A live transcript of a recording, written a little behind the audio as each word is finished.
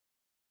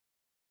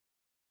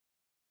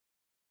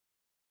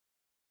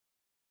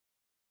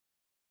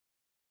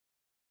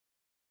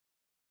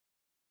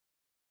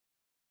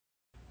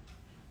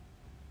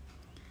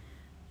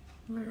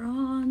We're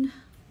on.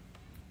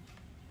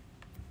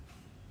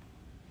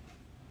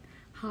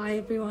 Hi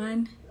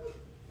everyone.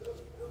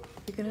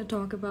 We're gonna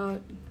talk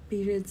about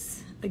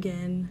periods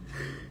again.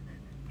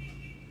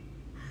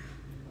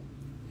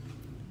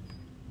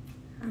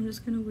 I'm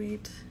just gonna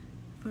wait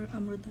for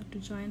Amrita to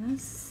join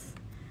us.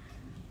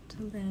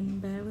 Till then,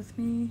 bear with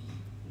me.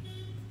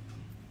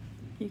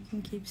 You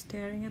can keep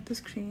staring at the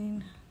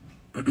screen.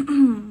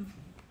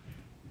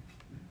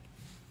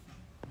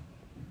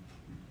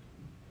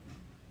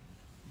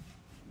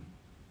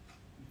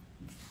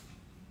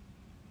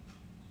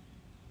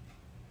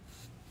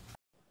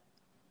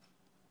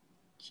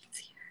 She's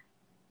here.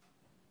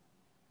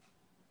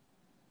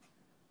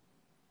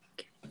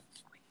 Okay,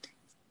 waiting.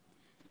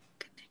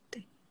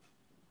 Connecting.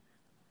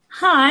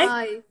 Hi.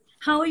 Hi.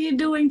 How are you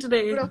doing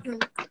today? Good afternoon.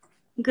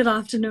 Good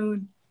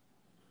afternoon.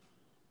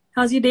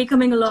 How's your day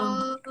coming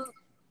along?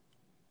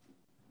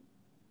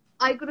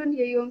 I couldn't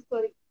hear you. I'm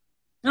sorry.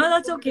 No,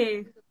 that's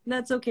okay.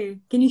 That's okay.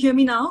 Can you hear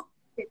me now?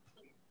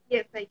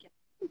 Yes, I can.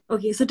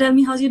 Okay, so tell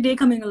me, how's your day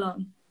coming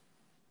along?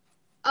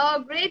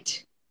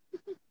 Great.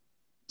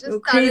 Just Oh,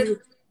 started. crazy.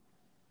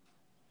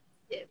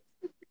 Yes.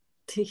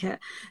 ठीक है.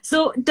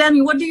 So tell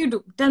me, what do you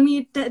do? Tell me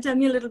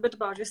a little bit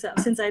about yourself,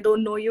 since I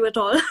don't know you at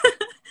all.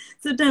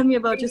 So tell me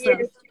about yourself.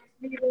 Yes.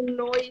 We don't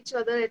know each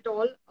other at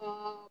all,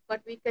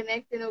 but we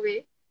connect in a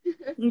way.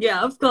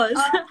 Yeah, of course.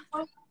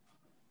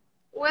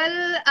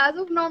 Well, as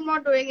of now, I'm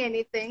not doing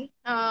anything.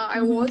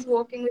 I was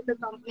working with the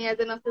company as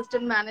an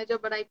assistant manager,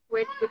 but I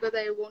quit because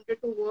I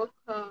wanted to work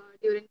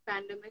during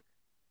pandemic.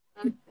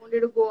 I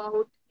wanted to go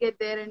out, get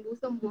there, and do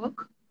some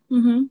work.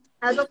 Mm-hmm.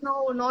 As of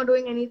now, not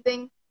doing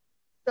anything.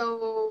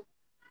 So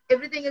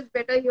everything is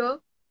better here.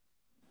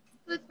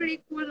 So it's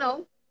pretty cool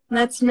now.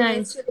 That's Chilling,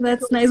 nice. chilling.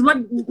 That's nice.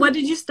 What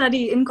did you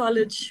study in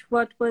college?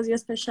 What was your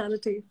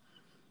specialty?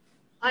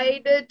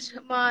 I did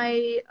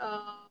my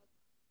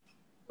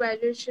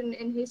graduation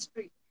in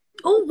history.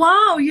 Oh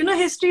wow! You know,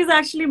 history has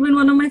actually been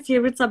one of my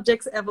favorite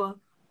subjects ever.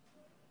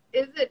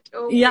 Is it?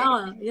 Okay.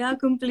 Yeah,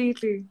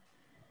 completely.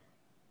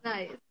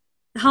 Nice.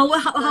 How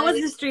was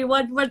Nice. history?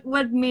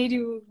 What made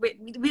you? Wait,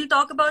 we'll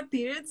talk about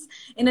periods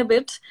in a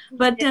bit,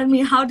 but Yeah. tell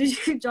me, how did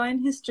you join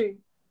history?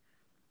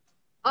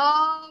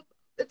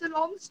 It's a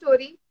long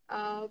story.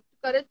 To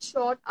cut it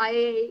short,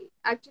 I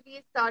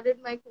actually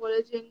started my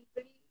college in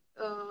pretty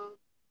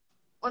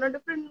on a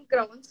different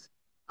grounds.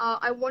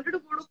 I wanted to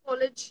go to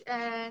college,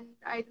 and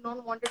I did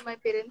not wanted my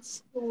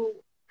parents to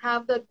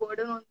have that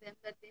burden on them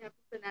that they have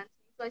to finance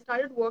me. So I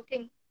started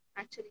working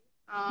actually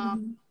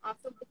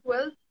after the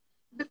 12th,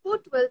 before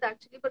 12th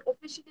actually, but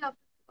officially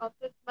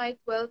after my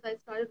 12th I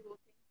started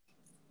working,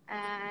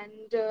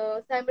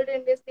 and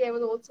simultaneously I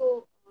was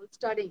also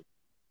studying.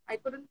 I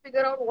couldn't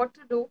figure out what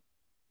to do.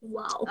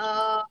 Wow.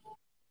 Uh,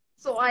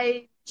 so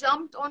I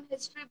jumped on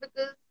history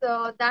because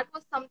that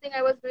was something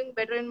I was doing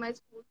better in my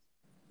school.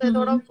 So I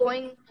thought of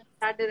going in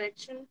that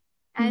direction,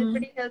 and it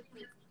pretty helped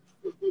me.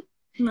 It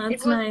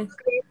That's was nice.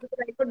 great because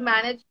I could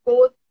manage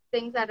both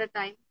things at a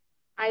time.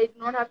 I did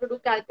not have to do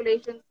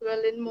calculations.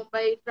 Well, in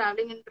Mumbai,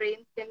 traveling in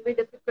trains can be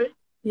difficult.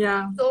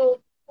 Yeah.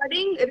 So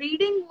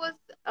reading was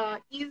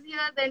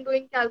easier than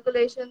doing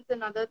calculations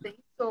and other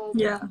things. So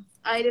Yeah.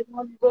 I did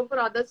not go for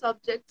other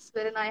subjects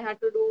wherein I had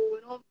to do,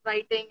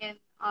 writing and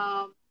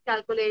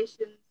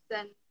calculations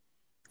and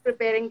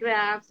preparing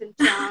graphs and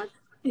charts.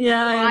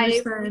 Yeah, So I I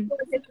understand.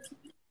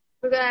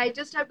 because I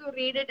just have to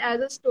read it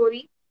as a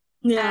story,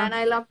 Yeah. and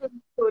I love to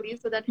read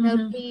stories, so that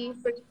helped Mm-hmm. me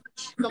pretty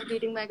much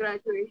completing my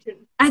graduation.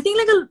 I think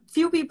like a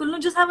few people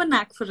just have a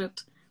knack for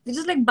it. They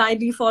just like by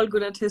default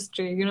good at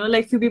history.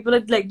 Like few people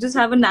that like just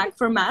have a knack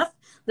for math.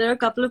 There are a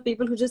couple of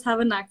people who just have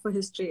a knack for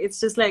history. It's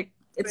just like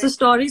it's a Right.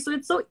 story, so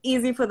it's so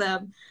easy for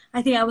them.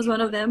 I think I was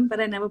one of them, but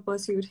I never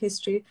pursued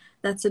history.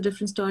 That's a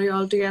different story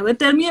altogether.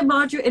 Tell me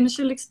about your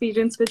initial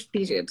experience with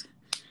period.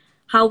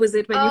 How was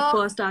it when you Uh,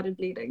 first started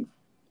bleeding?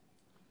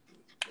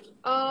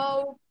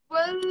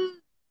 well,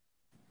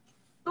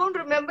 don't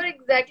remember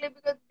exactly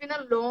because it's been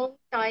a long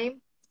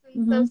time since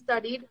Mm-hmm. I've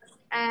studied,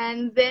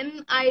 and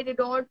then I did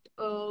not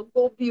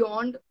go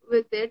beyond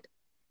with it,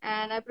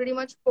 and I pretty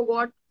much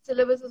forgot.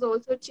 Syllabus has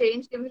also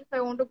changed. Even if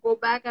I want to go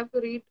back, I have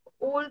to read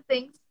old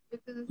things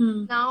because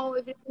now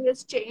everything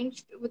has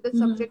changed with the Mm-hmm.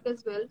 subject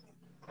as well.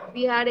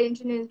 We had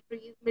ancient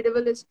history,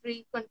 medieval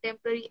history,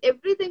 contemporary,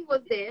 everything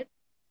was there.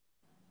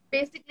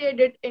 Basically, I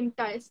did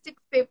entire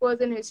 6 papers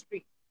in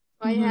history.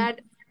 So I Mm-hmm.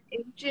 had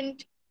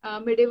ancient,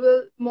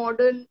 medieval,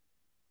 modern,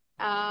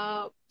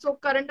 so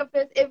current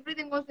affairs,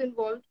 everything was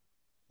involved.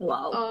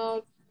 Wow.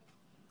 Uh,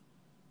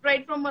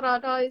 right from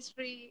Maratha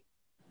history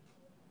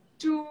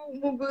to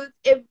Mughals,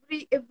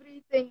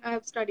 everything I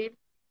have studied.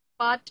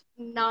 But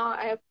now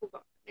I have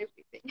forgotten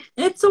everything.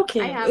 It's I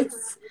okay. have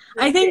It's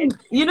I think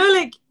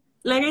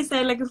like I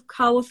said, like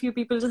how a few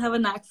people just have a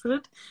knack for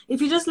it.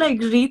 If you just like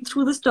read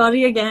through the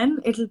story again,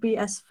 it'll be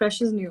as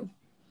fresh as new.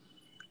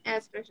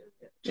 as fresh as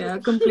that. Yeah,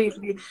 True.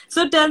 completely.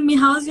 So tell me,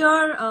 how's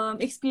your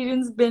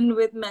experience been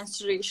with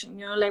menstruation?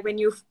 Like when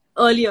you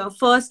earlier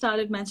first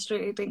started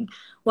menstruating,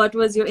 what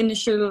was your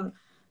initial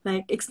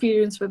like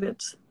experience with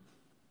it?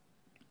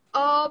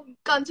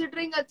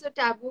 Considering it's a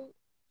taboo,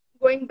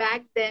 going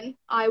back then,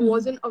 I Mm-hmm.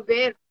 wasn't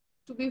aware,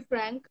 to be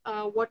frank,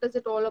 what is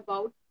it all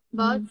about.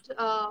 But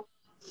Mm-hmm.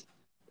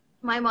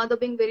 my mother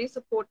being very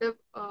supportive,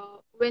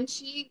 when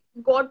she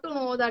got to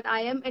know that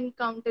I am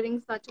encountering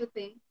such a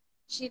thing,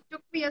 she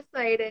took me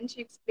aside and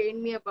she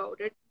explained me about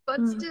it.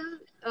 But still,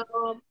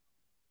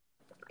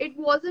 it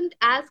wasn't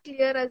as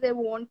clear as I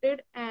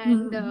wanted,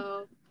 and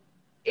Mm-hmm.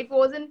 it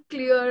wasn't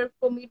clear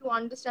for me to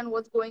understand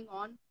what's going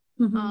on.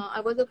 Mm-hmm. I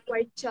was a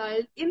quiet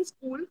child in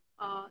school,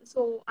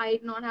 so I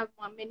did not have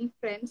many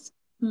friends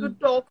to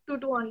talk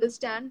to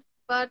understand.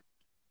 But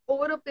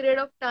over a period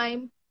of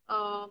time,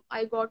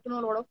 I got to know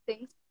a lot of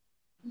things.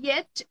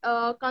 Yet,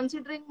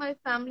 considering my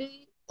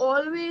family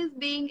always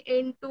being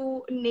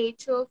into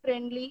nature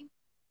friendly,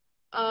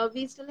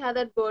 we still had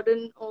that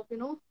burden of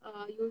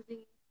using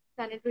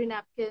sanitary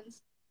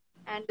napkins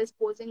and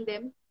disposing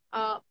them.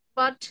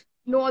 But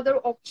no other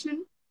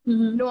option,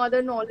 Mm-hmm. no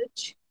other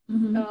knowledge.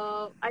 Mm-hmm.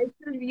 I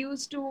still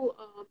used to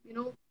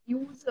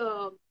use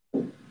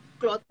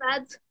cloth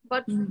pads,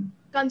 but Mm-hmm.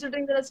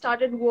 considering that I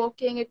started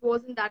working, it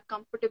wasn't that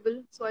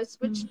comfortable. So I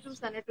switched to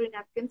sanitary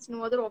napkins.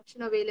 No other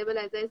option available,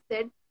 as I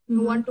said.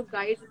 No Mm-hmm. one to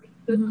guide me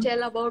to Mm-hmm.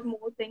 tell about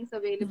more things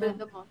available Yeah. in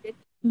the market.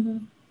 Mm-hmm.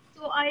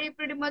 So I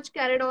pretty much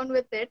carried on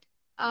with it.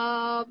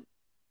 Um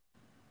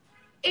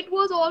it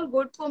was all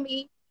good for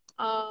me.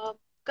 Uh,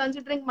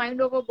 Considering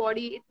mind over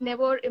body, it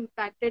never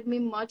impacted me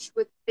much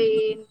with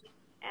pain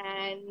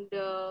and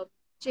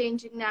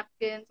changing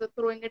napkins or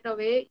throwing it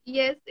away.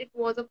 Yes, it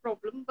was a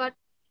problem, but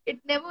it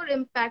never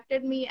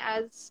impacted me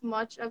as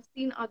much. I've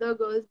seen other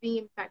girls being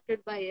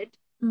impacted by it.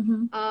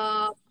 Mm-hmm.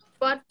 Uh,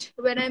 but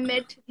when I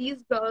met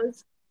these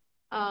girls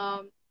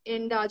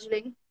in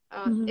Darjeeling,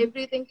 Mm-hmm.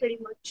 everything pretty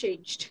much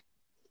changed.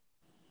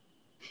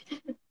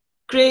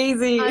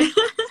 Crazy. Un-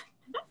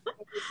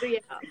 yeah,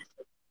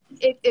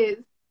 it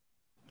is.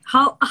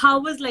 How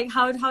was like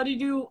how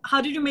did you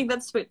make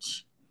that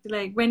switch?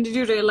 Like when did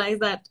you realize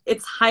that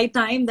it's high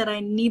time that I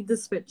need the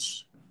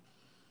switch?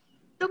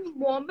 The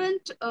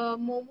moment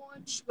Momo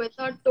and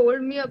Shweta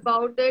told me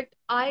about it,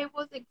 I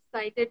was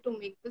excited to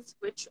make the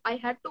switch. I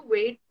had to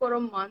wait for a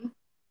month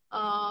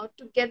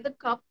to get the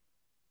cup,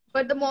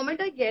 but the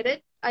moment I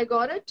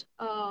got it.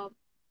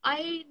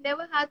 I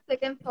never had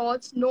second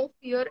thoughts, no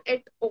fear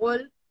at all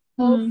of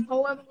Mm-hmm.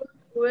 how I'm going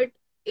to do it.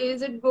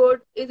 Is it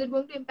good? Is it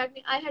going to impact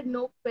me? I had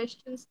no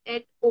questions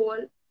at all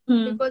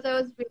because I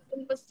was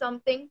waiting for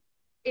something.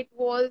 It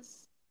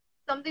was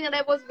something that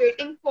I was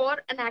waiting for,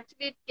 and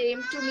actually it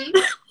came to me.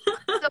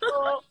 So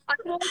I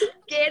wasn't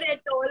scared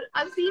at all.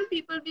 I've seen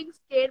people being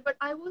scared, but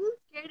I wasn't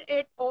scared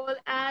at all.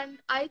 And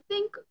I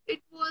think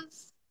it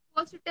was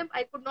first attempt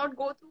I could not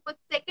go through, but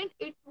second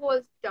it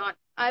was done.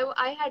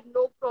 I had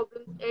no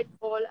problems at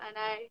all, and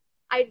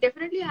I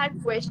definitely had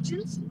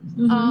questions,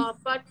 Mm-hmm.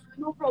 but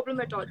no problem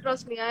at all.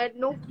 Trust me, I had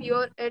no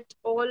fear at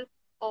all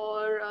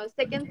or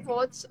second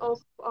thoughts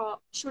of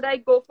should I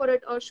go for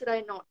it or should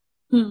I not.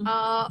 Hmm.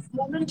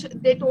 Moment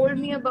they told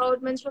me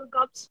about menstrual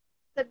cups,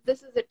 said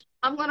this is it.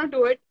 I'm gonna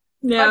do it.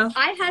 But Yeah.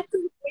 I had to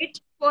wait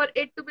for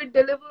it to be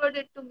delivered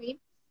it to me.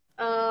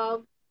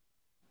 Um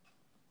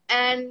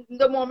and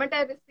the moment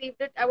I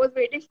received it, I was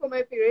waiting for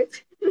my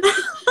periods.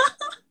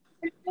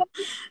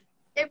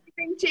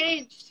 Everything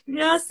changed.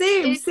 Yeah,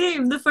 same, It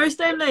same. The first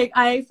time, like,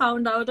 I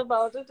found out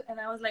about it and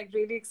I was like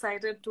really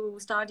excited to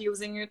start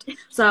using it.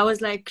 So I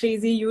was like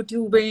crazy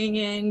YouTubing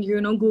and,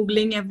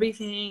 Googling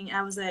everything.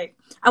 I was like,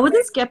 I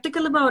wasn't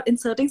skeptical about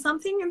inserting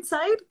something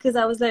inside because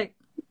I was like,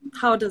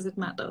 how does it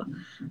matter?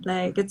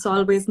 Like, it's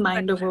always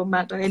mind over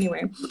matter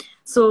anyway.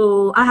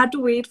 So I had to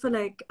wait for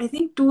like, I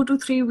think 2 to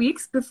 3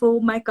 weeks before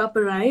my cup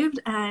arrived.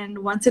 And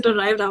once it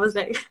arrived, I was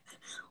like,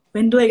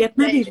 when do I get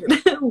my right.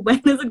 period? When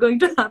is it going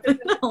to happen?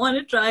 I want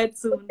to try it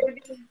soon.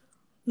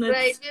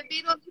 Right. That's We've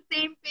been on the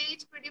same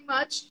page pretty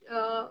much.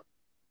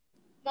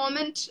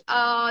 Moment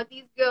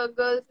these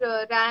girls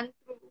ran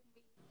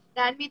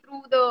me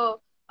through the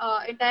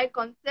entire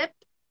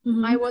concept.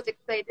 I hmm. was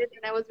excited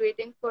and I was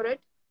waiting for it,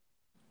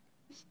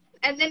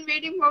 and then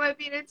waiting for my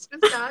periods to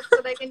start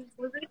so that I can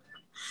use it.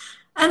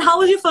 And how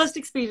was your first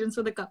experience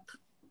with the cup?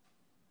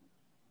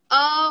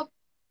 Uh,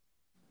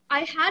 I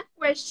had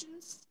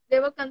questions.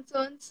 There were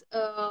concerns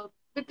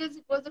because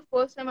it was the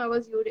first time I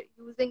was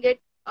using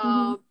it.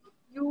 Mm-hmm.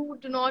 You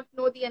do not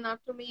know the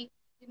anatomy.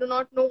 You do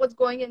not know what's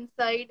going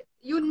inside.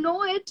 You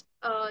know it.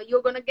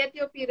 You're gonna get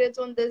your periods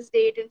on this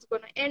date. It's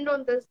gonna end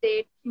on this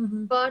date,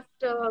 Mm-hmm. but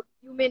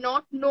you may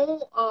not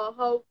know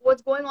how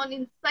what's going on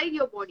inside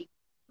your body.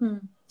 Hmm.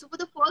 So for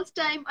the first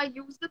time, I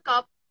used the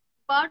cup,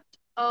 but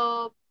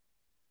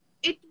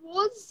it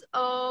was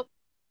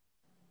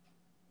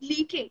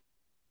leaking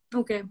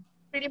Okay.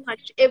 pretty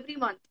much every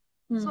month.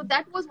 So Hmm.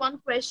 that was one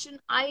question.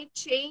 I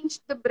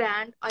changed the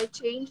brand, I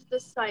changed the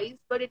size,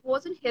 but it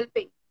wasn't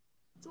helping.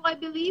 So I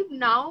believe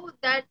now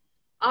that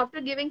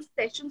after giving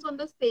sessions on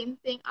the same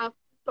thing, after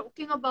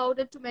talking about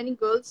it to many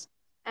girls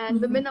and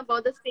Mm-hmm. women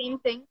about the same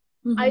thing,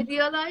 I Mm-hmm.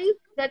 realized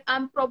that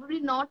I'm probably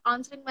not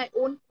answering my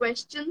own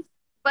questions,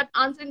 but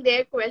answering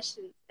their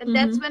questions. And Mm-hmm.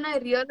 that's when I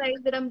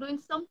realized that I'm doing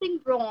something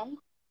wrong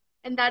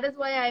and that is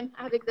why I'm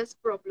having this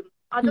problem.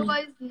 Hmm.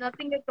 Otherwise,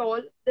 nothing at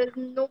all. There's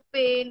no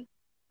pain.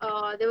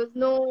 There was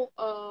no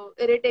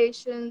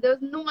irritation. There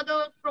was no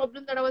other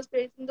problem that I was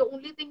facing. The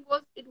only thing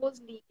was it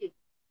was leaking,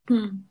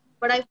 Hmm.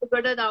 but I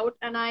figured it out,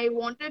 and I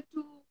wanted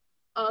to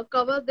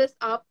cover this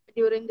up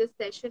during this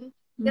session.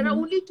 There are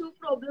Hmm. only two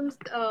problems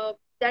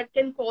that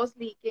can cause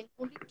leaking,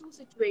 only two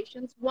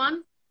situations.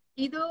 One,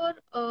 either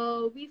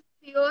we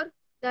fear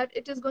that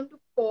it is going to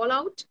fall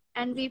out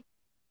and we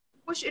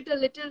push it a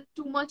little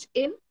too much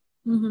in,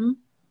 Hmm.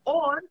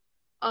 or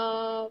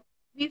uh,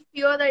 we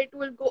fear that it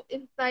will go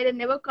inside and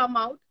never come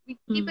out. We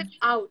keep Hmm. it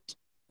out,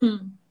 Hmm.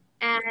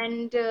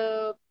 and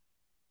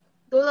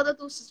those are the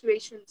two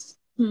situations.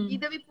 Hmm.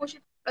 Either we push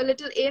it a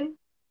little in,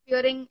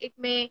 fearing it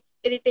may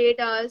irritate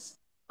us,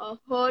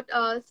 hurt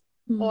us,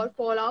 Hmm. or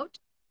fall out,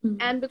 Hmm.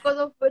 and because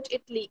of which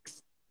it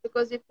leaks,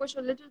 because we push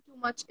a little too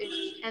much in,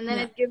 and then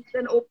Yeah. it gives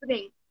an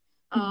opening,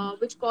 Hmm.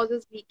 which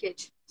causes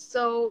leakage.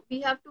 So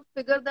we have to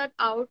figure that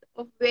out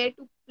of where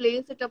to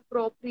place it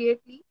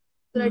appropriately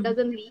so that it Hmm.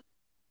 doesn't leak.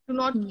 Do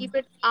not Hmm. keep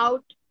it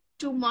out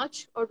too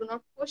much, or do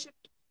not push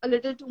it a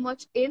little too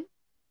much in,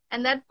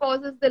 and that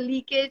causes the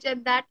leakage.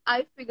 And that I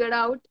figured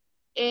out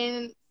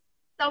in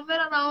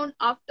somewhere around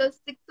after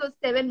 6 or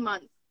 7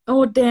 months.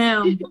 Oh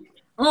damn.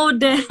 Oh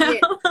damn.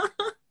 Yes,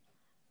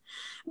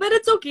 But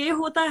it's okay,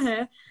 hota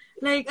hai.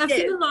 Like I've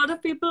seen yes, a lot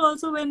of people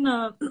also when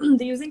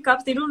they're using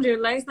cups, they don't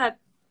realize that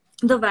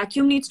the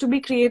vacuum needs to be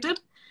created,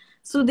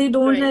 so they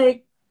don't right.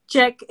 like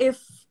check if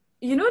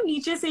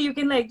niche say you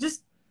can like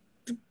just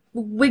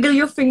wiggle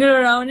your finger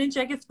around and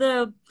check if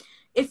the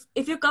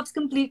if your cup's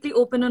completely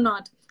open or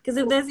not. Because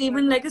if there's Open or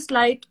even not. like a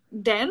slight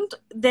dent,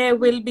 there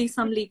will be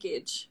some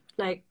leakage.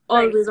 Like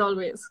Right, always,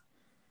 always.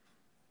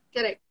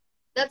 correct.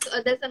 That's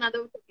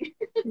another thing.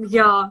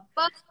 Yeah.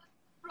 But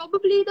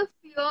probably the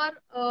fear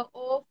of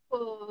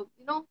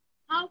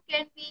how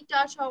can we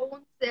touch our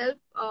own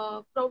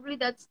self? Probably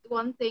that's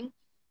one thing.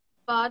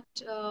 But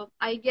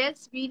I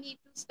guess we need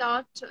to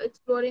start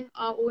exploring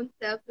our own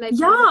self, like we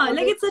have Yeah, like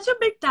always. it's such a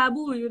big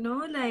taboo,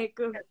 like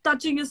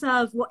touching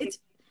yourself. It's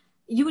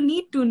you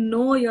need to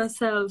know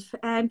yourself,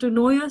 and to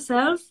know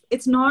yourself,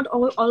 it's not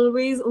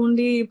always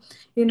only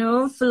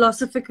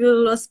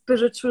philosophical or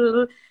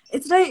spiritual.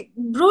 It's like,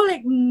 bro,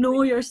 like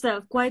know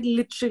yourself, quite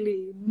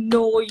literally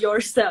know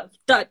yourself.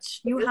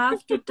 Touch. You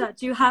have to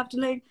touch. You have to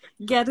like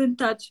get in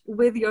touch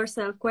with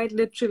yourself, quite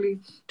literally,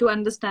 to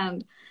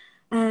understand.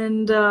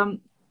 And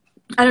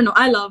I don't know.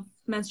 I love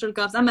menstrual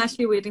cups. I'm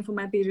actually waiting for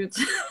my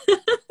periods.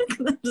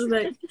 I'm just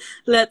like,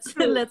 let's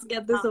True. let's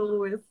get this over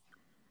with.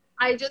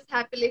 I just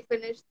happily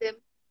finished them.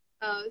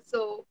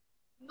 So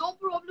no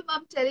problem.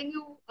 I'm telling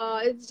you,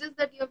 it's just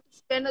that you have to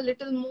spend a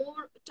little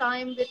more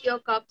time with your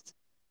cups,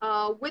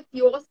 with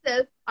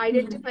yourself, Hmm.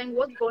 identifying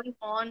what's going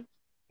on.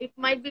 It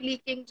might be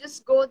leaking.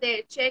 Just go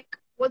there, check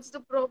what's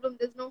the problem.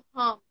 There's no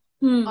harm.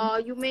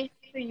 Hmm. You may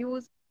have to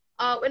use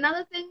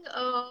another thing.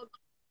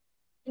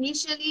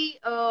 Initially,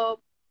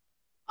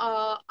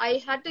 I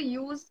had to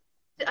use,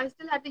 I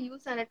still had to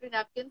use sanitary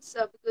napkins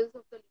because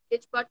of the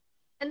leakage, but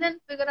and then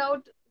figure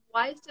out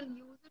why still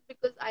use it,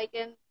 because I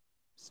can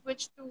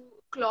switch to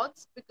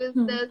cloths because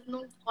Hmm. there's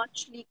no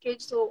much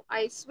leakage. So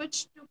I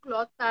switched to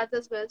cloth pads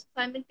as well. So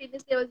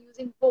simultaneously, I was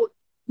using both,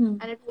 Hmm.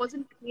 and it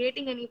wasn't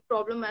creating any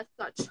problem as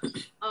such.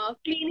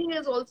 Cleaning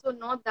is also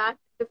not that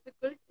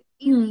difficult; it's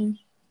easy. Hmm.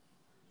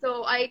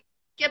 So I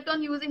kept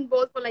on using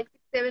both for like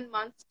 6 7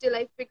 months till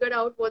I figured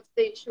out what's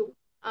the issue.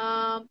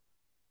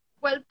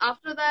 Well,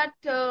 after that,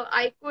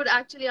 I could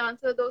actually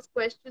answer those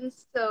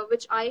questions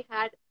which I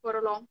had for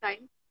a long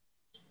time.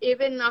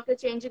 Even after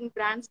changing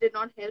brands, did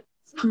not help.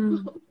 Hmm.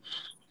 So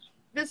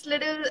this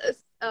little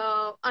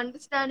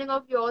understanding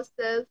of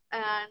yourself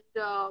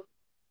and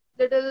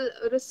little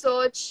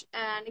research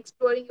and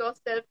exploring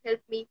yourself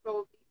helped me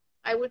probably.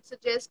 I would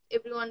suggest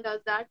everyone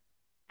does that.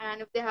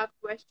 And if they have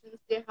questions,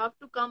 they have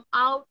to come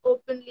out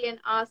openly and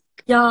ask.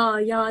 Yeah,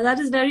 yeah, that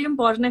is very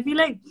important. I feel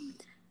like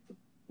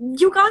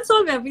you can't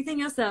solve everything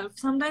yourself.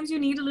 Sometimes you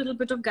need a little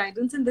bit of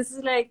guidance, and this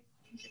is like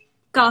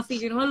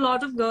coffee. A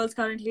lot of girls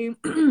currently,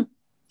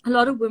 a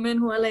lot of women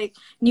who are like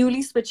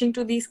newly switching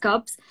to these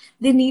cups,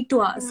 they need to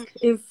Mhm. ask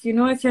if you're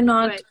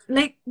not Right.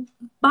 like,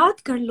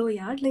 बात कर लो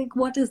यार, like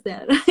what is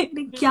there? Like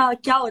क्या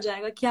Mhm. क्या हो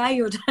जाएगा, क्या ही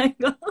हो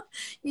जाएगा?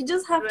 You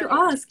just have to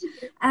Right. ask.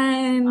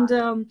 And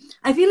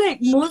I feel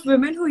like most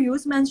women who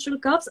use menstrual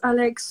cups are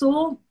like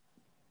so,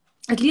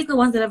 at least the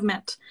ones that I've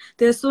met,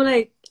 they're so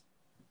like,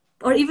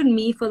 or even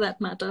me for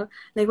that matter,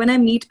 like when I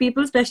meet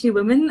people, especially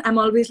women, I'm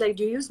always like,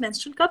 do you use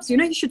menstrual cups?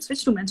 You should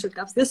switch to menstrual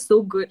cups, they're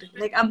so good.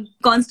 Like I'm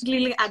constantly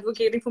like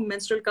advocating for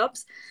menstrual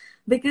cups,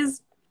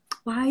 because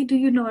why do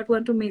you not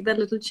want to make that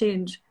little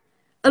change?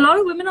 A lot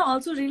of women are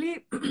also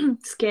really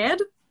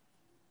scared,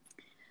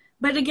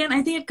 but again,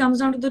 I think it comes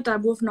down to the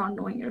taboo of not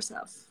knowing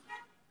yourself.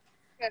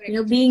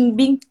 Correct.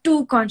 Being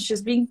too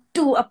conscious, being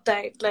too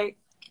uptight, like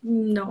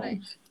no.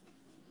 Right.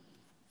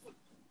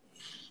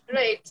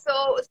 Right. So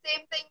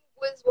same thing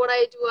with what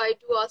I do. I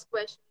do ask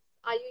questions.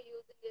 Are you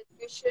using it?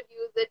 You should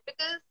use it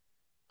because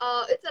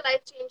it's a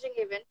life changing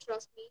event.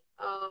 Trust me.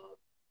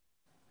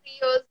 3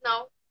 years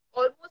now.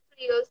 almost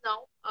 3 years now.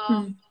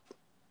 Hmm.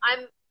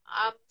 I'm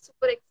I'm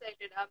super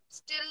excited. I'm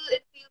still.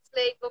 It feels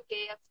like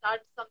okay, I've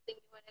started something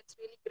new and it's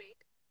really great.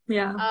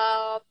 Yeah.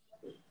 Uh,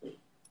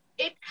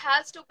 it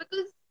has to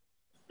because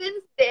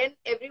since then,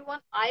 everyone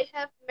I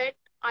have met,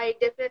 I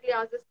definitely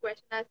ask this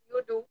question as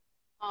you do.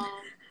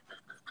 Um,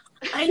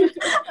 I,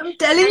 I'm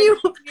telling and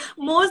you,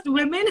 most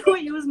women who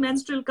use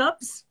menstrual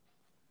cups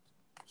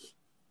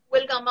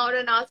will come out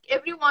and ask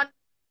everyone if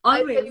you're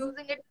always.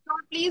 using it. If not,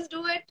 please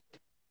do it.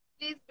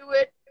 Please do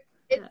it.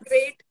 It's Yes.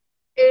 great.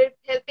 It's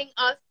helping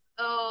us.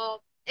 Uh,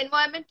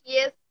 Environment,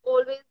 yes,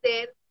 always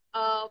there.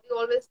 We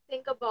always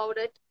think about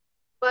it.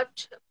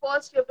 But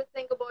first, you have to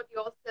think about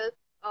yourself,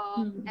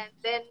 Hmm. and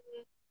then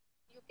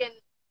you can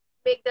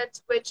make that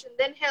switch, and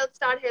then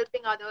start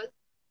helping others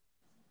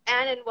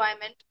and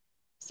environment.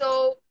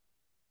 So,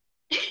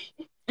 as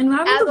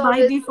Environmental by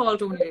always,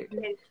 default only.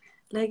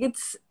 Like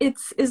it's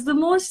the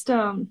most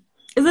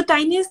it's the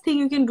tiniest thing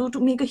you can do to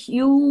make a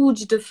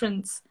huge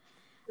difference.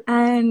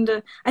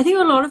 And I think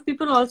a lot of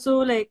people also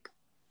like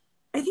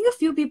I think a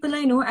few people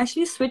I know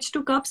actually switched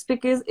to cups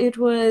because it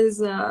was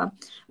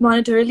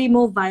monetarily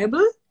more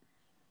viable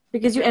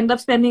because you end up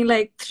spending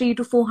like 3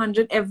 to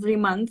 400 every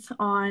month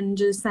on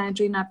just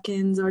sanitary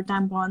napkins or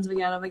tampons,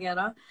 vagara,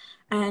 vagara.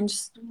 And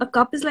just a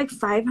cup is like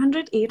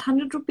 500,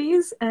 800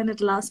 rupees and it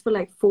lasts for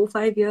like 4,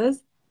 5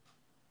 years.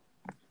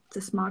 It's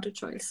a smarter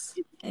choice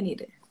any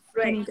day.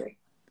 right, Any day.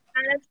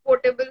 and it's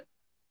portable.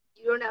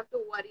 You don't have to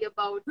worry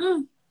about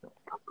Hmm.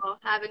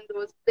 having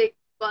those big,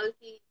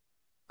 bulky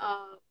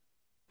uh,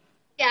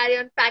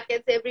 carry-on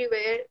packets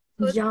everywhere.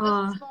 So it's just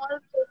Yeah. small.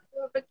 So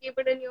you have to keep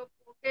it in your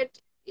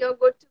pocket. You're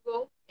good to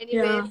go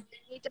anywhere, Yeah.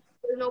 anytime.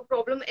 There's no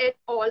problem at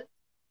all.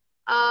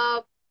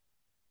 Uh,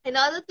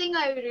 Another thing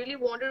I really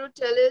wanted to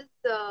tell is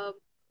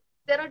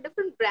there are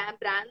different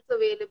brands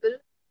available.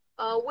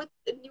 With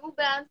the new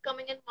brands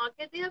coming in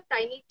market, they have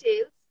tiny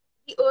tails.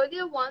 The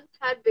earlier ones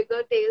had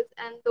bigger tails,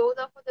 and those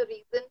are for the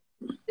reason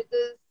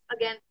because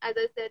again, as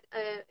I said,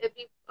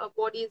 every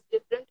body is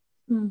different,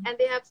 Hmm. and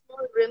they have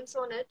small rims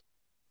on it,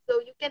 so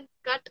you can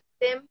cut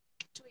them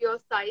to your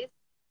size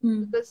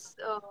Hmm. because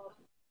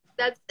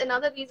that's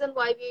another reason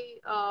why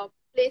we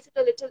place it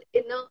a little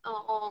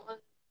on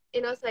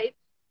inner side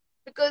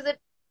because it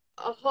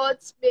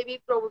hurts maybe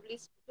probably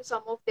to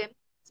some of them.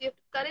 So you have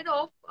to cut it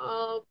off.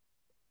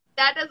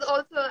 That is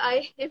also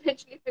I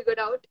eventually figured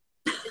out.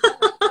 Is you have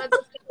to cut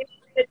the tail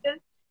little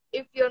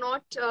if you're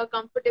not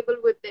comfortable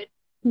with it.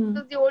 Hmm.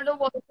 Because the older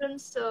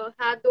versions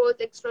had those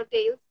extra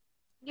tails.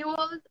 New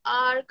ones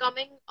are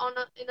coming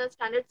in a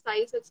standard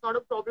size, so it's not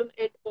a problem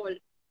at all.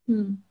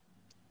 Hmm.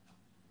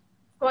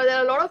 Because there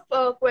are a lot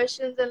of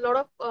questions and a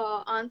lot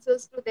of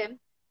answers to them.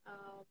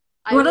 Uh,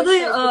 I What are wish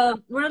the I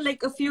could. what are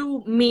like a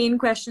few main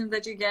questions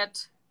that you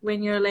get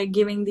when you're like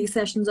giving these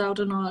sessions out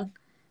and all?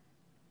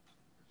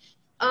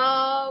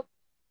 Uh,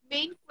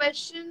 Main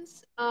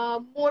questions,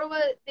 moreover,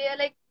 they are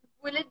like,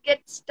 will it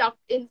get stuck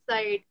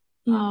inside?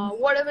 Hmm.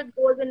 What if it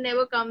goes and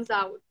never comes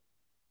out?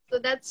 So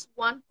that's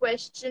one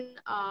question.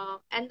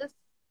 And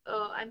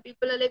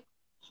people are like,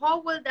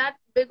 how will that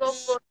big of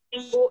a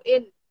thing go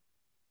in?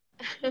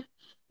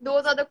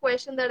 Those are the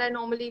questions that I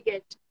normally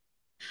get.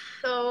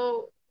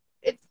 So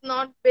it's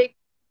not big,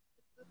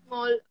 it's a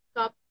small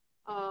cup.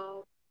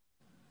 Uh,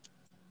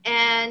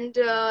 and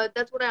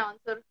that's what I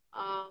answer.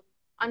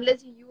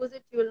 Unless you use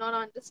it, you will not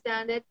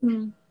understand it.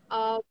 Hmm.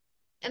 Uh,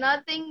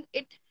 Another thing,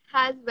 it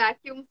has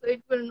vacuum, so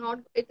it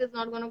is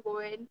not going to go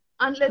in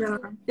unless Yeah.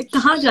 you ये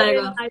कहाँ shove it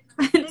in. जाएगा?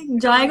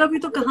 Like, जाएगा भी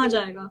तो कहाँ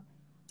जाएगा?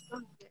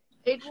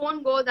 It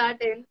won't go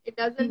that in. It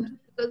doesn't Hmm.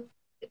 because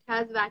it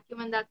has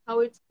vacuum and that's how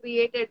it's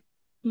created.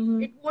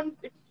 Hmm. It wouldn't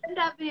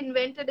have been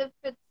invented if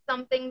it's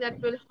something that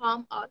will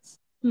harm us.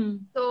 Hmm.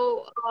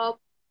 So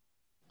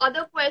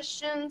other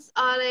questions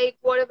are like,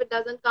 what if it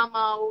doesn't come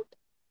out?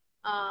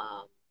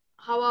 Um,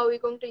 how are we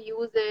going to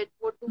use it?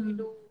 What do we Hmm.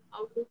 do?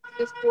 How do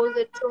we dispose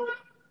it? So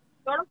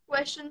a lot of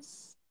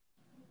questions.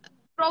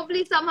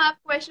 Probably some have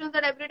questions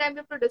that every time you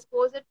have to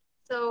dispose it.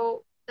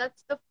 So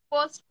that's the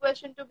first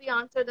question to be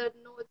answered. That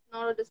no, it's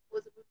not a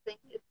disposable thing.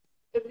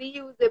 It's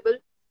reusable,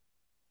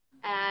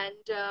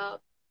 and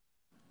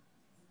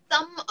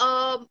some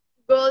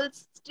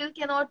girls still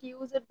cannot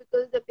use it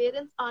because the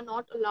parents are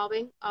not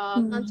allowing.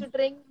 Hmm.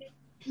 Considering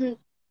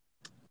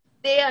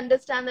they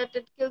understand that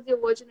it kills your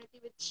virginity,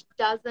 which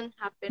doesn't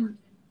happen. Hmm.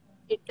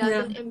 It Yeah.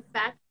 doesn't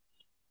impact.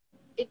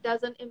 It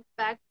doesn't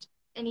impact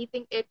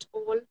anything at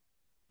all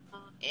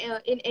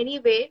in any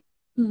way.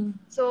 Hmm.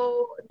 So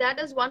that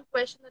is one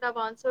question that I've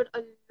answered.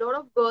 A lot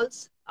of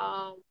girls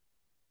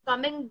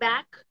coming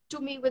back to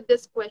me with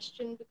this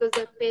question because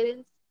their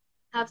parents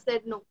have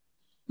said no.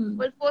 Hmm.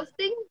 Well, first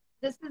thing,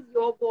 this is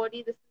your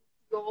body, this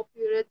is your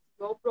periods,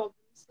 your problem.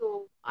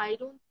 So I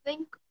don't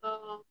think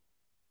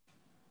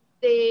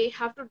they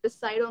have to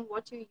decide on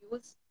what you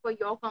use for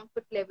your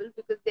comfort level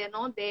because they're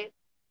not there.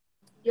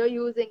 You're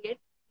using it.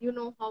 You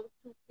know how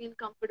to feel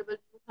comfortable.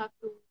 You have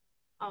to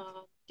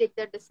take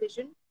that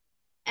decision.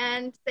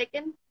 And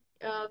second,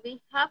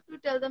 we have to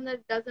tell them that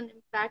it doesn't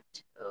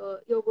impact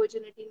your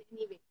virginity in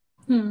any way.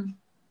 Hmm.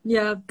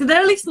 Yeah, 'cause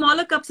there are like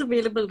smaller cups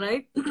available,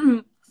 right?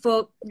 For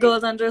Right.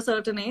 girls under a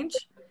certain age.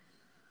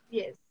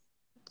 Yes.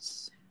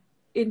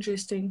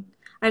 Interesting.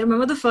 I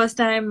remember the first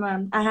time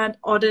I had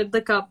ordered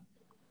the cup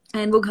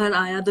and wo ghar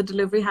aaya, the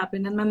delivery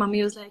happened, and my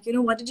mummy was like,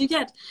 what did you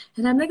get?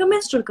 And I'm like, a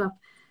menstrual cup.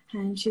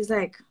 And she's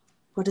like,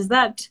 what is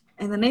that?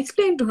 And then I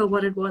explained to her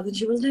what it was, and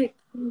she was like,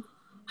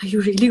 are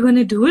you really going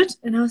to do it?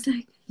 And I was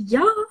like,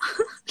 yeah,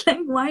 like,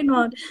 why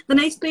not? Then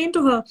I explained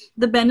to her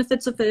the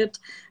benefits of it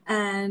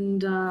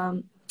and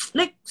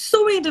like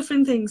so many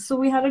different things. So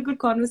we had a good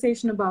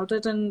conversation about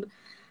it. And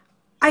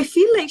I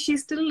feel like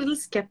she's still a little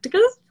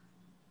skeptical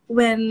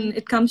when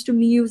it comes to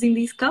me using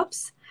these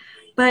cups.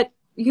 But,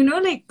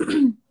 like,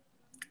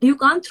 you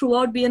can't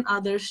throughout be an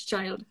other's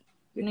child.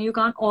 You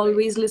can't Right.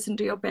 always listen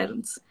to your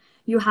parents.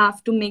 You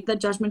have to make that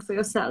judgment for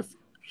yourself.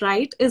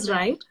 Right is Right.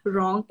 right,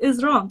 wrong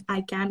is wrong.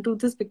 I can't do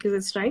this because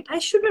it's right. I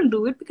shouldn't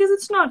do it because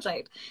it's not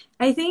right.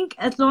 I think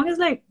as long as,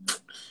 like,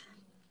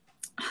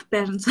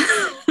 parents,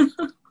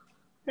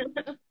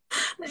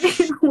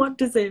 what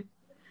to say.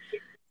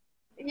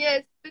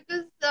 Yes,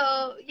 because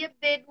yep,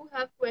 they do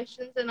have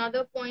questions.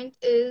 Another point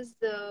is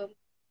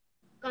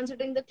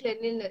considering the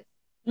cleanliness.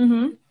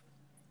 Mm-hmm.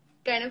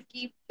 Kind of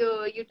keep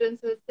the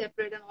utensils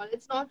separate and all.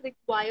 It's not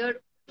required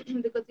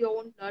because your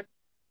own blood.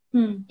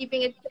 Hmm.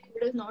 Keeping it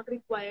separate is not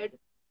required.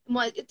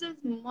 It is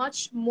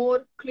much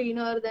more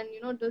cleaner than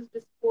just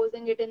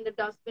disposing it in the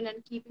dustbin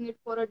and keeping it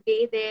for a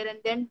day there, and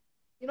then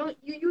you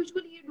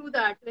do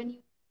that when you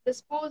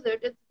dispose it.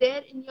 It's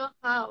there in your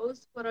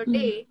house for a Hmm.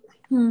 day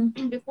Hmm.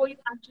 before you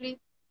actually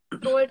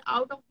throw it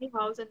out of the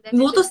house and then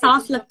वो it तो is taken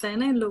साफ from. लगता है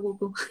ना इन लोगों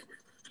को.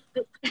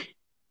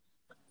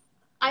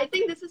 I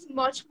think this is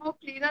much more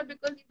cleaner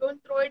because you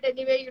don't throw it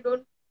anywhere, you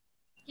don't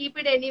keep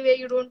it anywhere,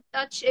 you don't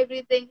touch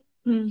everything.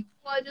 Hmm.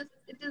 You are just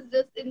it is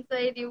just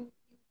inside you.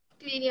 You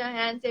clean your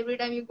hands every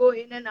time you go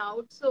in and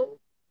out. So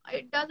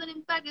it doesn't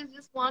impact. It's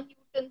just one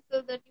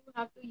utensil that you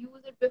have to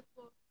use it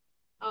before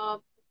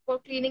for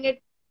cleaning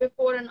it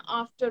before and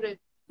after it.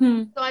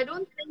 Hmm. So I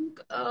don't think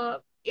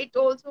it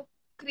also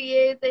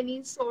creates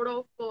any sort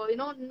of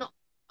no,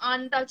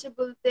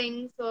 untouchable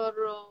things or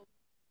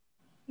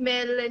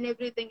smell and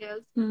everything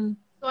else. Hmm.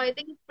 So I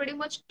think it's pretty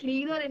much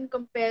cleaner in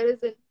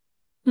comparison.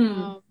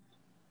 Hmm. Uh,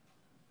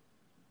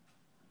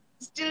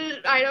 Still,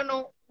 I don't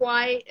know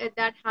why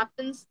that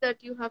happens.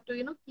 That you have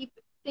to keep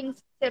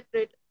things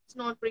separate. It's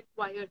not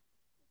required.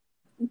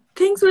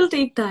 Things will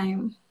take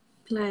time.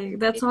 Like,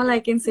 that's It all will. I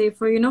can say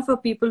for for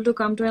people to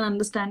come to an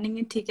understanding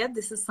and take it.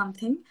 This is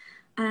something,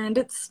 and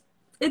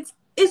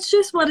it's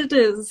just what it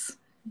is.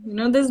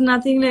 There's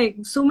nothing, like,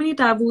 so many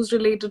taboos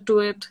related to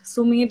it,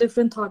 so many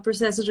different thought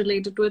processes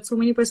related to it, so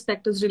many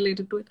perspectives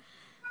related to it,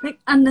 like,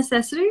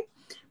 unnecessary.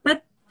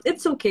 But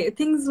it's okay.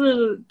 Things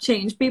will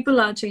change. People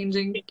are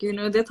changing.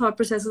 Their thought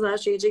processes are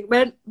changing.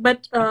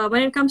 But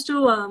when it comes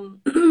to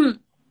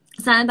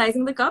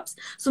sanitizing the cups,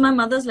 so my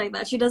mother's like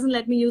that. She doesn't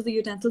let me use the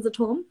utensils at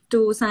home to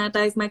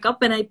sanitize my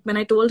cup. When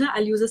I told her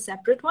I'll use a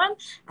separate one,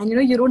 and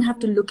you don't have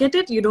to look at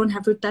it, you don't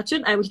have to touch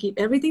it, I will keep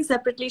everything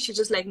separately. She's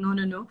just like, no,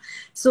 no, no.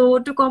 So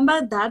to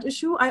combat that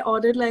issue, I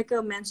ordered like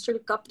a menstrual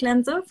cup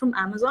cleanser from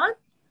Amazon.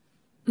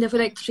 They're for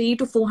like $300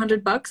 to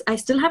 $400. I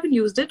still haven't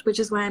used it, which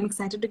is why I'm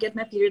excited to get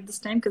my period this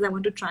time, because I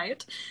want to try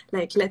it.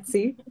 Like, let's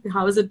see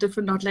how is it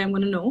different. Not like I'm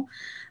going to know,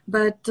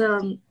 but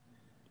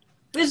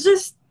it's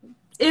just,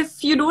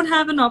 if you don't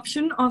have an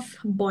option of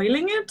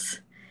boiling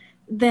it,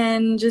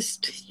 then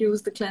just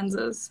use the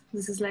cleansers.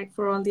 This is like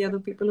for all the other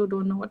people who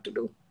don't know what to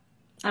do.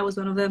 I was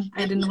one of them. I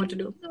Yes, didn't know you what can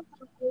to do. also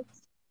have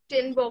those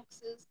tin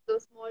boxes,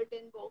 those small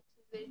tin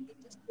boxes where you can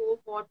just pour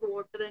hot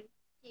water and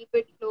keep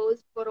it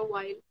closed for a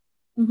while.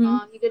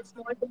 Mm-hmm. You get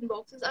small tin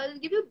boxes. I'll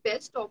give you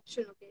best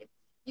option. Okay,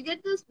 you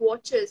get those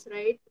watches,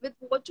 right? With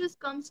watches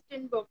comes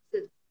tin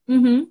boxes.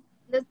 Mm-hmm.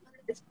 That's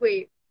the best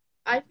way.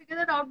 I figured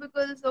that out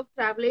because of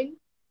traveling.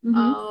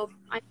 Mm-hmm.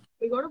 I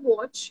got a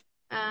watch,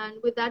 and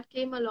with that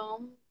came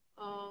along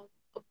a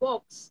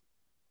box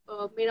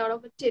made out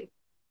of a tin.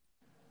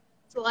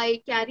 So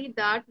I carry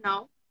that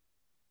now.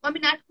 I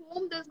mean, at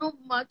home there's no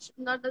much,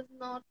 not does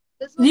not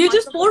there's not You much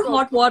just of a pour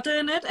hot problem. water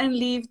in it and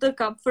leave the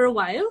cup for a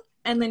while,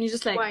 and then you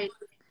just like, Why?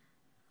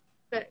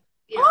 Correct.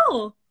 Yeah.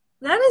 oh,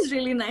 that is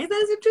really nice.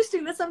 That is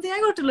interesting. That's something I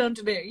got to learn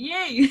today.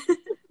 Yay!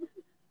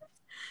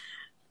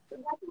 So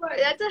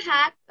that's a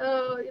hack.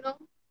 Uh,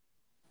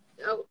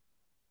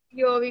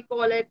 here we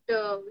call it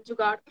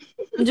jugaad.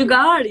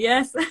 Jugaad,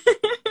 yes.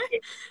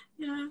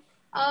 Yeah.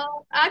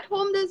 At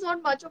home, there's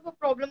not much of a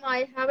problem.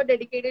 I have a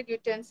dedicated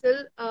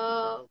utensil.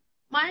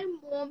 My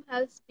mom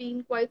has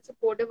been quite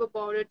supportive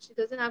about it. She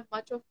doesn't have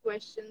much of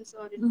questions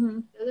or Mm-hmm.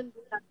 doesn't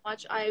do that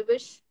much. I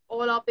wish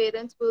all our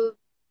parents will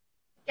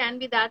can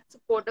be that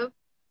supportive.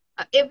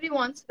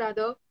 Everyone's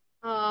rather,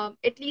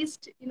 at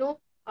least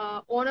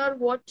honor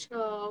what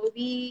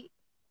we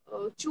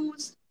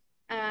choose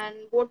and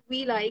what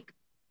we like,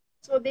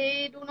 so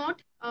they do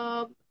not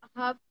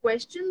have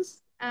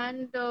questions.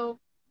 And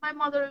my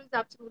mother is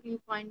absolutely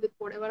fine with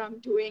whatever I'm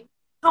doing, which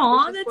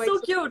Aw, is that's quite so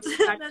cute.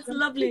 supportive. That That's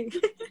lovely.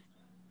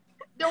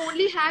 The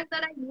only hack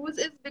that I use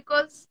is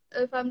because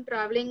if I'm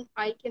traveling,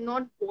 I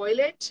cannot boil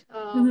it.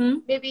 Mm-hmm.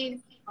 Maybe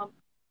um,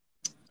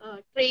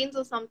 trains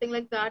or something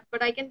like that.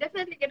 But I can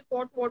definitely get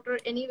hot water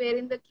anywhere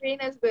in the train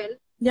as well.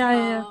 Yeah,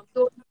 yeah, yeah.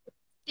 Those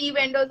tea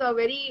vendors are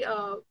very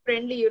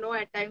friendly, you know,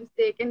 at times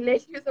they can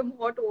let you some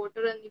hot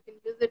water and you can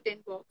use the tin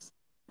box.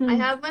 I Hmm.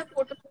 have my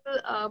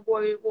portable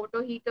boil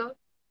water heater,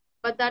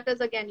 but that is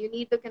again, you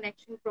need the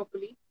connection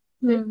properly.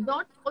 So if Hmm.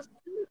 not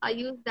possible, I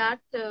use that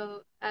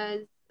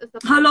as a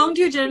How long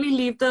do you substitute. generally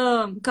leave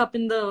the cup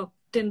in the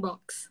tin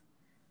box?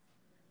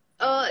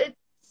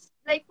 It's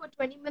like for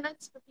 20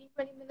 minutes, 15,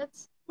 20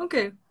 minutes.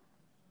 Okay.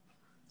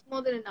 It's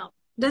more than enough.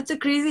 That's a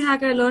crazy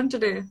hack I learned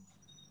today.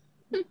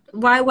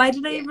 Why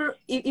did I Yeah.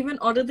 even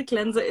order the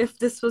cleanser if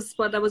this was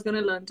what I was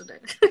gonna learn today?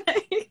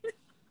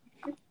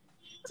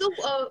 So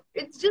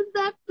it's just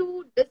that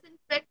to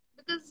disinfect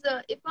because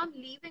if I'm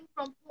leaving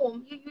from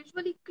home, you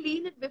usually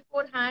clean it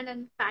beforehand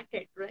and pack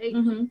it, right?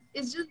 Mm-hmm.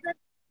 It's just that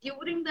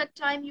during that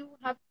time you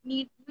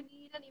need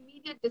an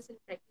immediate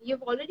disinfect.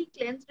 You've already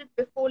cleansed it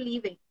before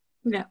leaving.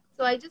 Yeah.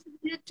 So I just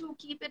needed to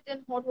keep it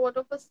in hot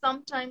water for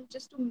some time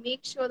just to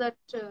make sure that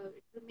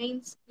it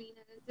remains clean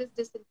and it is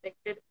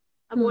disinfected.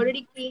 I've Hmm.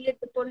 already cleaned it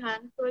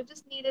beforehand, so I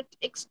just needed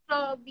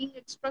being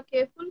extra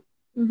careful.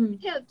 Mm-hmm.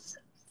 It helps.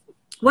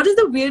 What is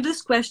the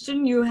weirdest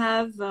question you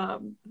have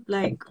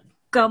like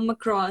come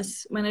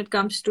across when it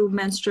comes to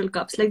menstrual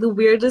cups? Like the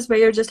weirdest where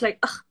you're just like,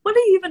 ugh, what are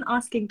you even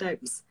asking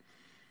types?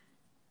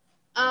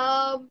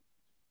 Um,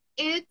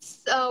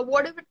 it's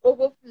what if it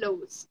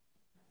overflows?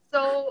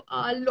 So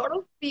a lot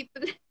of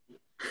people,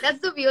 that's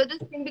the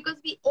weirdest thing because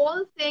we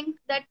all think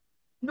that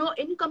no,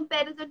 in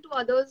comparison to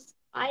others,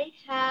 I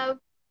have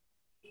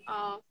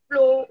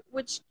flow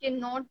which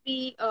cannot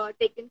be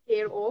taken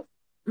care of.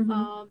 Mm-hmm.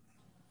 Um,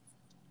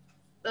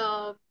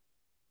 uh,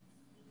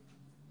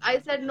 I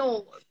said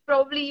no.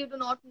 Probably you do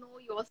not know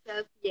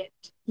yourself yet.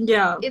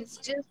 Yeah. It's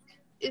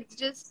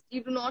just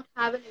you do not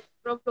have an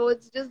extra flow.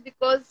 It's just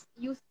because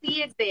you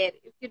see it there.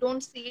 If you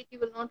don't see it, you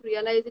will not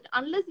realize it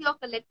unless you are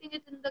collecting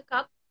it in the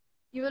cup.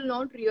 You will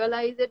not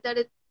realize it that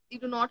you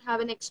do not have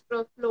an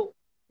extra flow.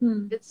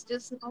 Hmm. It's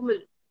just normal.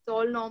 It's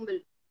all normal.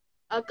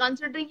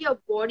 Considering your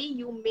body,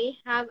 you may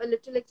have a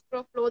little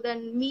extra flow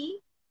than me.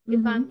 If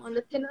Mm-hmm. I'm on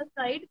the thinner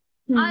side,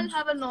 Hmm. I'll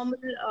have a normal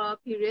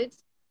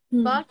periods.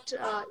 Hmm. But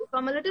if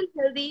I'm a little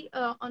healthy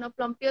on a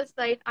plumpier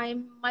side,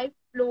 my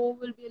flow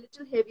will be a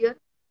little heavier.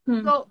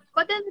 Hmm. So,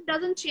 but then it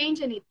doesn't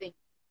change anything.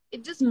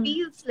 It just Hmm.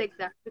 feels like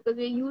that because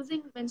we're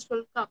using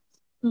menstrual cups.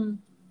 Hmm.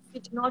 We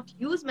do not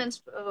use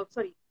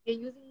sorry, we're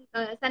using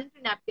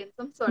sanitary napkins.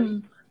 I'm sorry. Hmm.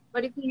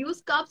 But if you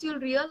use cups, you'll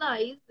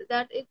realize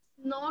that it's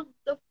not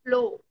the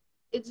flow.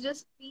 It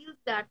just feels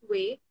that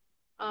way.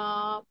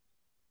 Uh,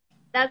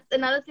 that's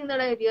another thing that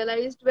I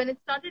realized when it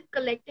started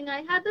collecting.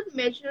 I had the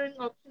measuring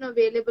option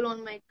available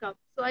on my cup.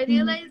 So I Hmm.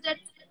 realized that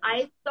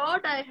I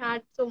thought I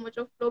had so much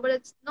of flow, but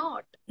it's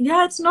not.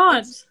 Yeah, it's It's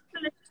not. just a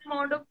little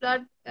amount of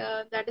blood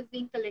that is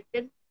being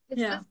collected.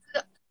 It's Yeah. just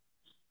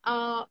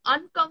the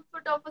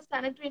uncomfort of a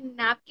sanitary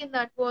napkin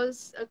that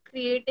was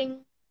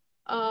creating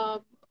uh,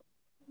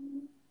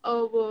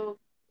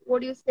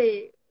 what do you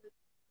say,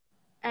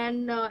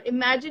 an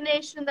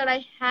imagination that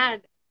I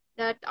had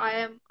that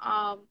I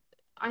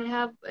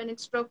have an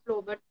extra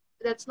flow, but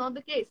that's not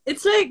the case.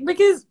 It's like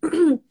because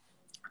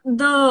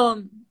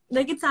the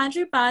like it's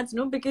sanitary pads,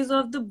 no, because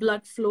of the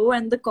blood flow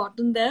and the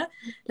cotton there,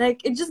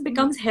 like it just Mhm.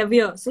 becomes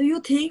heavier. So you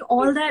think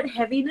all that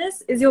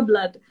heaviness is your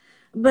blood,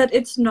 but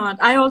it's not.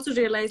 I also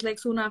realized like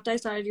soon after I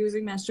started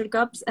using menstrual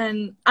cups,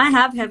 and I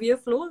have heavier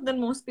flow than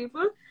most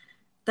people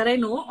that I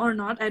know or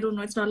not. I don't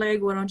know. It's not like I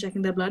go around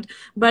checking their blood,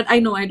 but I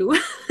know I do.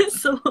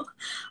 So,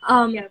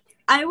 um, Yes,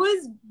 I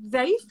was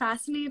very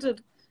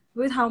fascinated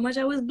with how much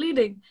I was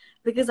bleeding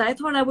because I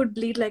thought I would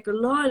bleed like a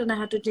lot and I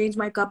had to change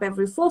my cup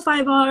every 4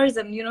 5 hours.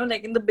 And,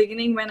 like in the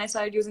beginning when I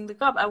started using the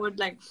cup, I would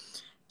like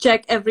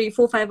check every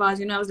 4 5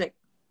 hours. I was like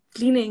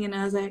cleaning and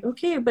I was like,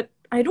 okay, but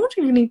I don't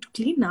really need to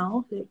clean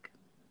now. Like,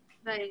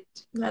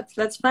 right. that's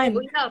So fine.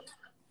 yeah,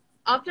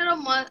 after a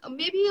month,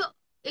 maybe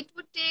it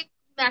would take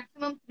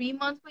maximum 3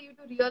 months for you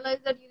to realize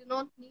that you do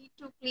not need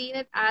to clean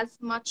it as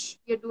much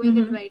you're doing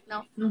it Mm-hmm. right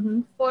now.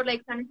 Mm-hmm. For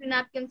like sanitary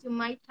napkins, you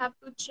might have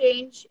to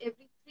change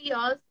every 3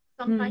 hours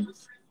Mm.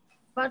 sometimes.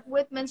 But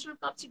with menstrual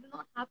cups, you do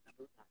not have to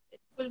do that.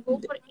 It will go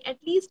for at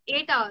least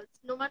 8 hours,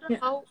 no matter Yeah.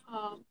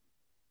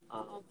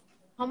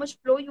 how much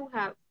flow you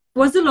have.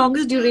 What's the It's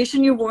longest still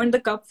duration you worn the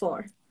cup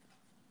for?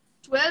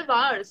 12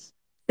 hours.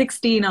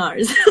 16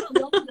 hours.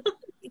 Beyond that,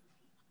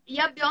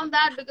 yeah, beyond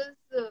that because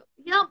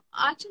yeah,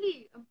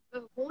 actually,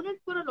 worn it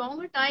for a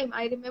longer time.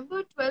 I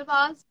remember 12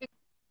 hours.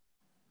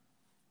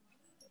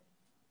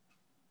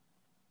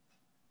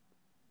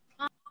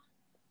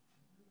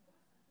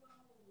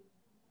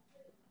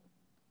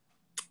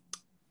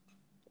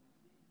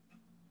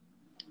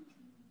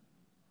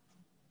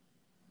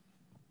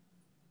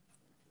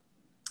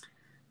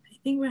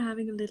 I think we're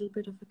having a little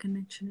bit of a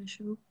connection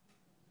issue.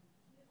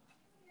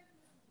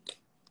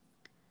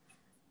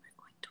 We're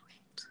going to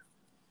wait.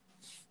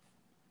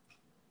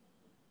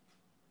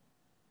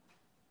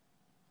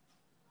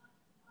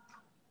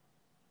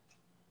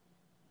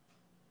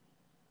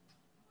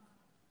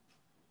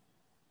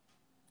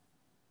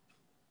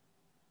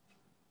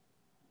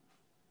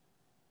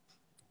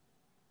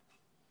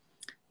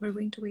 We're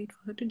going to wait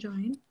for her to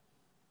join.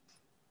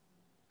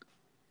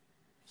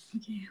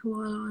 Okay, who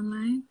all are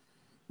online?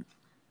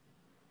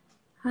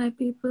 Hi,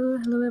 people.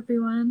 Hello,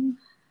 everyone.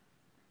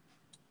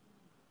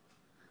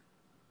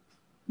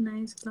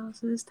 Nice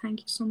glasses. Thank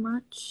you so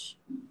much.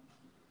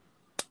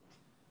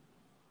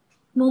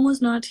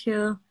 Momo's not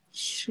here.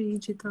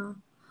 Srijita.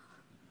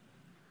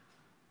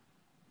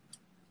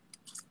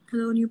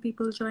 Hello, new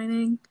people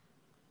joining.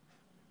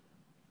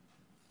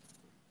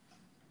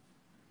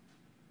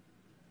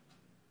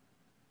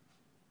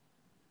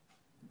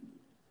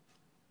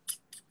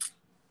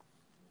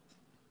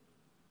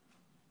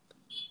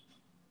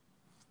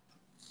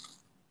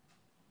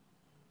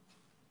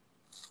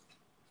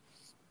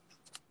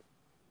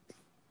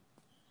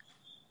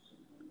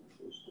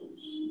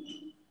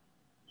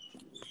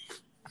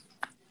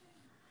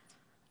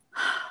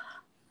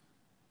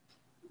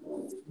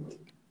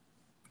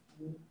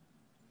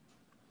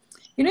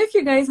 You know, if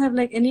you guys have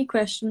like any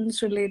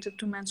questions related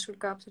to menstrual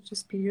cups or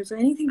just periods or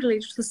anything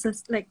related to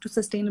to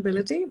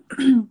sustainability,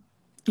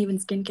 even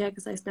skincare,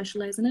 because I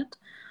specialize in it,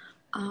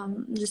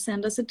 just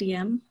send us a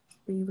DM.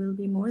 We will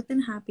be more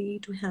than happy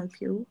to help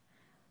you.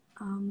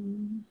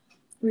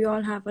 We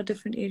all have our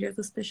different areas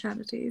of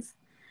specialities.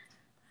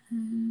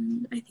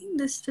 And I think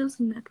there's still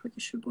some network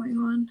issue going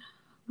on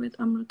with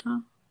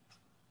Amrita.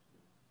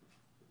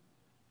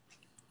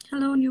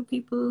 Hello, new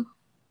people.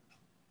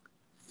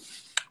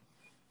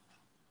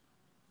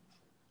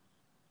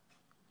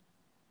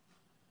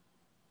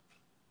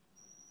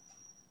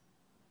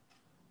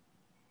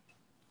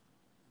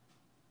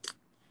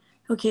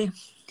 Okay,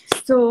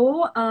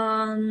 so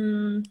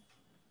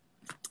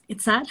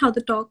it's sad how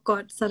the talk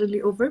got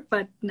suddenly over,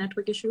 but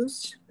network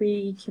issues,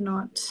 we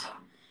cannot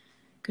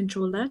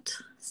control that.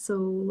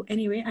 So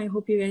anyway, I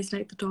hope you guys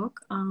like the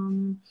talk.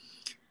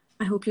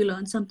 I hope you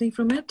learned something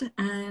from it.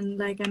 And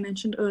like I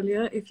mentioned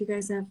earlier, if you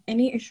guys have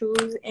any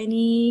issues,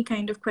 any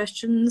kind of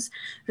questions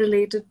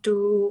related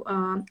to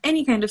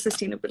any kind of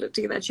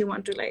sustainability that you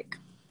want to like,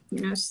 you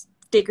know,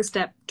 take a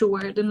step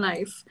toward in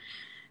life,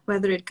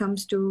 whether it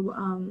comes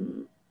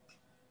to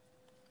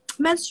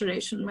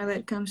menstruation, whether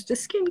it comes to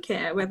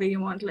skincare, whether you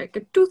want like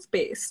a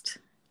toothpaste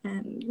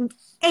and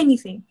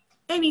anything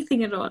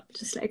at all,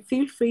 just like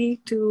feel free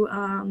to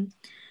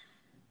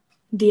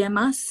DM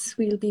us.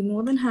 We'll be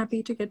more than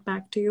happy to get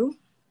back to you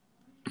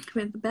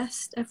with the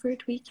best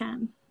effort we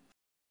can.